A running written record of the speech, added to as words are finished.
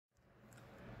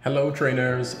Hello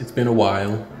trainers, it's been a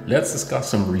while. Let's discuss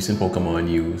some recent Pokemon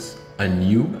news. A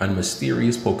new and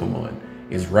mysterious Pokemon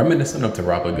is reminiscent of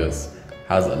Terapagos,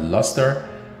 has a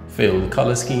luster-filled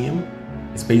color scheme.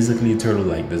 It's basically a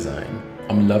turtle-like design.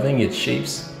 I'm loving its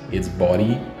shapes, its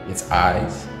body, its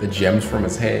eyes, the gems from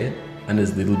its head, and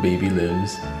its little baby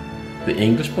limbs. The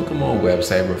English Pokemon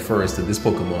website refers to this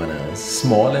Pokemon as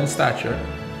small in stature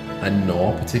and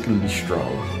not particularly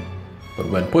strong. But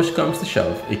when push comes to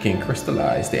shove, it can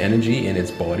crystallize the energy in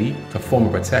its body to form a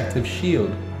protective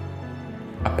shield.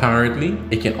 Apparently,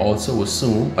 it can also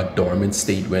assume a dormant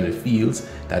state when it feels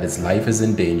that its life is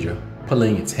in danger,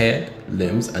 pulling its head,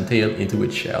 limbs, and tail into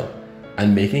its shell,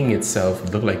 and making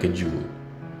itself look like a jewel.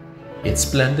 Its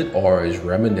splendid aura is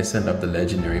reminiscent of the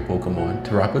legendary Pokemon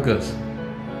Terapagos.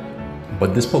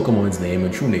 But this Pokemon's name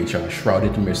and true nature are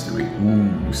shrouded in mystery.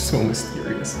 Ooh, so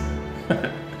mysterious.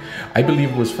 I believe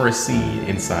it was first seen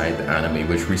inside the anime,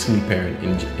 which recently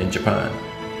premiered in Japan.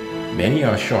 Many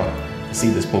are shocked to see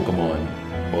this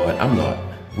Pokemon, but I'm not.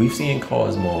 We've seen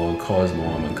Cosmo,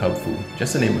 Cosmom, and Kubfu,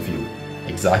 just to name a few,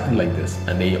 exactly like this,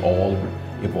 and they all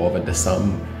evolve into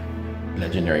some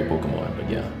legendary Pokemon, but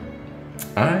yeah.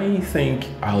 I think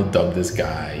I'll dub this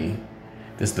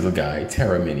little guy,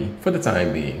 Terramini, for the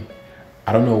time being.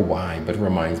 I don't know why, but it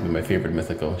reminds me of my favorite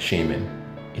mythical, Shaman.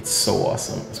 It's so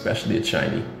awesome, especially its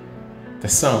shiny. To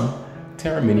some,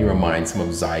 Terramini reminds him of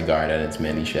Zygarde and its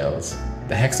many shells,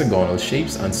 the hexagonal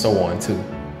shapes, and so on too.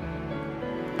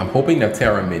 I'm hoping that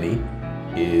Terramini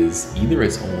is either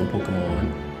its own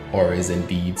Pokemon or is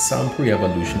indeed some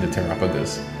pre-evolution to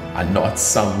Terapagos, and not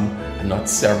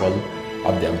several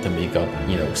of them to make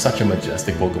up, such a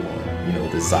majestic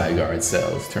Pokemon, the Zygarde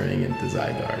cells turning into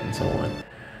Zygarde and so on.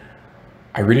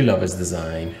 I really love its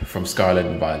design from Scarlet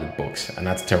and Violet books, and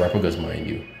that's Terapagos, mind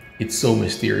you. It's so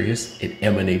mysterious, it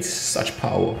emanates such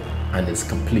power, and it's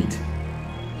complete.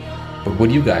 But what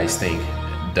do you guys think?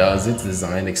 Does its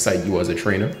design excite you as a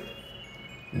trainer?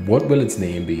 What will its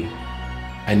name be?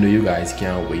 I know you guys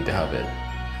can't wait to have it.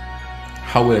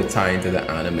 How will it tie into the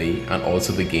anime and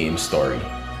also the game story?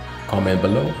 Comment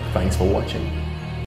below. Thanks for watching.